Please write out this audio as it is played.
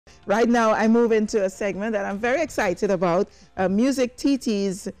right now I move into a segment that I'm very excited about,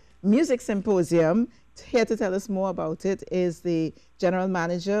 CreativeTT's Music Symposium. Here to tell us more about it is the General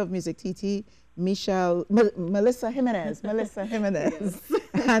Manager of CreativeTT, Melissa Jimenez. Melissa Jimenez.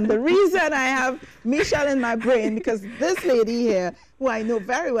 Yes. And the reason I have Michelle in my brain, because this lady here, who I know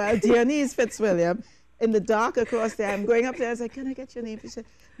very well, Dionese Fitzwilliam, in the dark across there, I'm going up there, I was like, can I get your name? She said,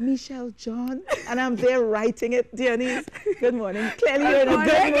 Michelle John. And I'm there writing it. Dionese, good morning. Clearly you're in a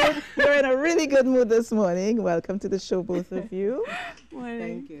good mood. You're in a really good mood this morning. Welcome to the show, both of you.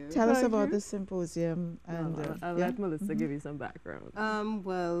 Thank you. Tell us about the symposium. And I'll let Melissa give you some background.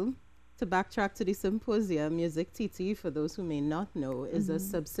 Well, to backtrack to the symposium, CreativeTT, for those who may not know, is a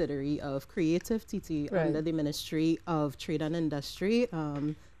subsidiary of CreativeTT under the Ministry of Trade and Industry,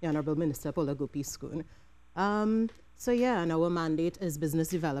 the Honorable Minister Paula Gopi-Skun. So yeah, and our mandate is business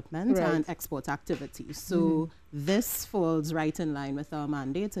development and export activities. So this falls right in line with our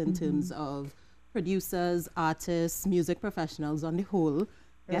mandate in terms of producers, artists, music professionals on the whole,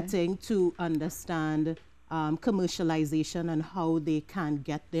 getting to understand commercialization and how they can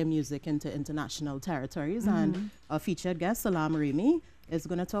get their music into international territories. And our featured guest, Salam Remy, is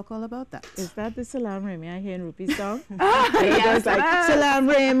going to talk all about that. Is that the Salam Remy I hear in Rupee's song? Yes, like, Salam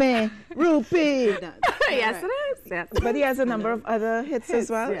Remy, Rupee. Yes, it is. Yes. But he has a number of other hits as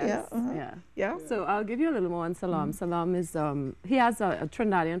well. Yes. Yeah. So I'll give you a little more on Salam. Salam is, he has a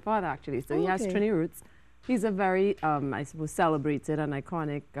Trinidadian father, actually. So he has Trini roots. He's a very, I suppose, celebrated and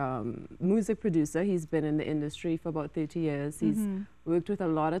iconic music producer. He's been in the industry for about 30 years. He's worked with a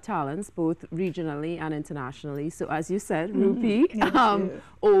lot of talents, both regionally and internationally. So as you said, Rupee,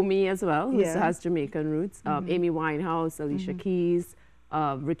 Omi as well, who has Jamaican roots, Amy Winehouse, Alicia Keys,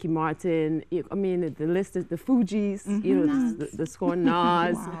 Ricky Martin. I mean, the list is the Fugees, you know, the score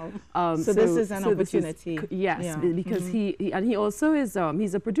Nas. So this is an opportunity. Because he also is,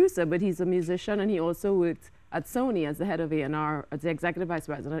 he's a producer, but he's a musician, and he also worked at Sony as the head of A&R, as the executive vice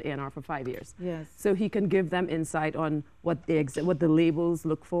president of A&R for 5 years. Yes. So he can give them insight on what the labels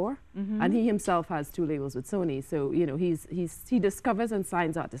look for, and he himself has 2 labels with Sony. So you know, he discovers and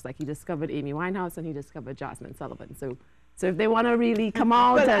signs artists, like he discovered Amy Winehouse and he discovered Jasmine Sullivan. So if they want to really come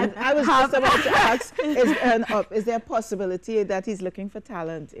out and I was just about to ask, is there a possibility that he's looking for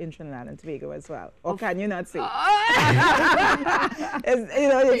talent in Trinidad and Tobago as well? Or can you not say? You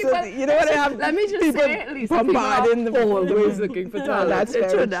know what I have? Let me just say, at least bombarding the always looking for talent. That's in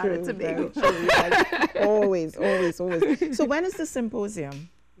very Trinidad true. and Tobago. Very true, yes. Always, always, always. So when is the symposium?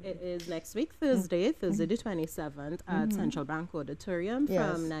 It is next week, Thursday the 27th at Central Bank Auditorium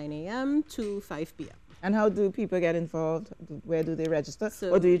from 9 a.m. to 5 p.m. And how do people get involved? Where do they register?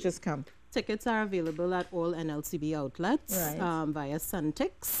 Or do you just come? Tickets are available at all NLCB outlets via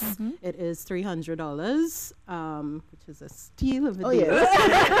Suntix. It is $300, which is a steal of a deal.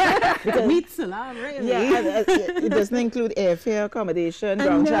 Yes. Meet Salam Remy. Yeah, it doesn't include airfare, accommodation,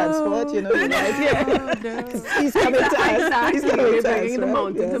 ground transport, you know. He's coming to us. He's coming to bringing the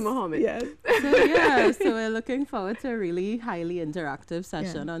mountain to Muhammad. Yes. So we're looking forward to a really highly interactive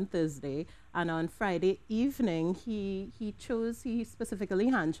session on Thursday. And on Friday evening, he specifically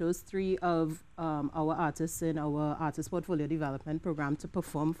hand-chose 3 of our artists in our Artist Portfolio Development Program to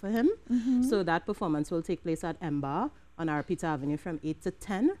perform for him. So that performance will take place at Embar on Arpita Avenue from 8 to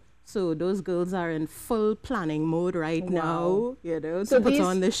 10. So those girls are in full planning mode right now, you know, to put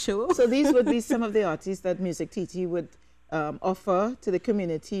on the show. So these would be some of the artists that CreativeTT would offer to the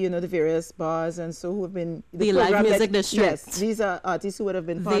community, you know, the various bars and so who have been... The Live Music District. Yes, these are artists who would have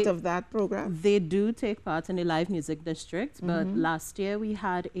been part of that program. They do take part in the Live Music District, but last year we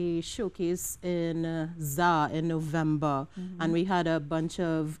had a showcase in ZA in November, and we had a bunch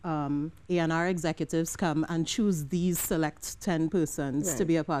of A&R executives come and choose these select 10 persons to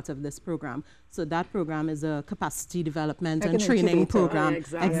be a part of this program. So that program is a capacity development and training program.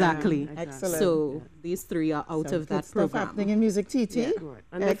 Exactly. Excellent. So these 3 are out of that program. Happening in CreativeTT.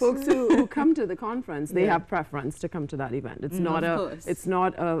 And the folks who come to the conference, they have preference to come to that event. It's not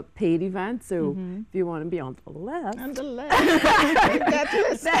a paid event. So if you want to be on the list, get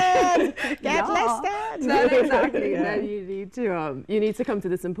listed. Get listed. Not exactly. Then you need to come to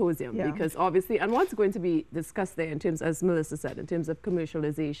the symposium because obviously, and what's going to be discussed there in terms, as Melissa said, in terms of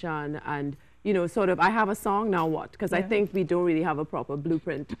commercialization and, you know, sort of, I have a song, now what? Because I think we don't really have a proper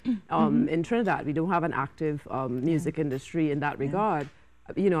blueprint in Trinidad. We don't have an active music industry in that regard.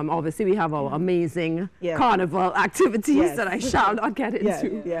 You know, obviously we have our amazing carnival activities that I shall not get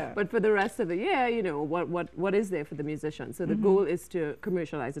into. But for the rest of the year, you know, what is there for the musicians? So the goal is to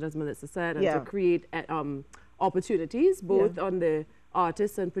commercialize it, as Melissa said, and to create opportunities both on the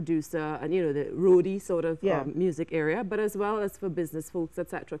artists and producer and, you know, the roadie sort of music area, but as well as for business folks,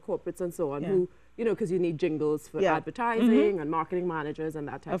 etc., corporates and so on, who, you know, because you need jingles for advertising and marketing managers and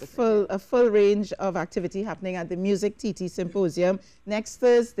that type of thing. A full range of activity happening at the Music TT Symposium next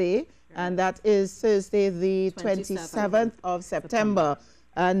Thursday, and that is Thursday the 27th of September.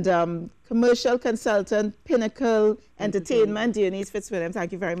 And commercial consultant, Pinnacle Entertainment, Dionise Fitzwilliam,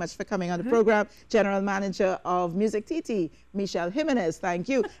 thank you very much for coming on the program. General Manager of Music TT, Michelle Jimenez, thank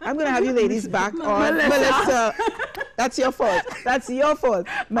you. I'm going to have you ladies back on. Melissa, that's your fault. That's your fault.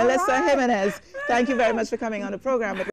 Melissa Jimenez, thank you very much for coming on the program.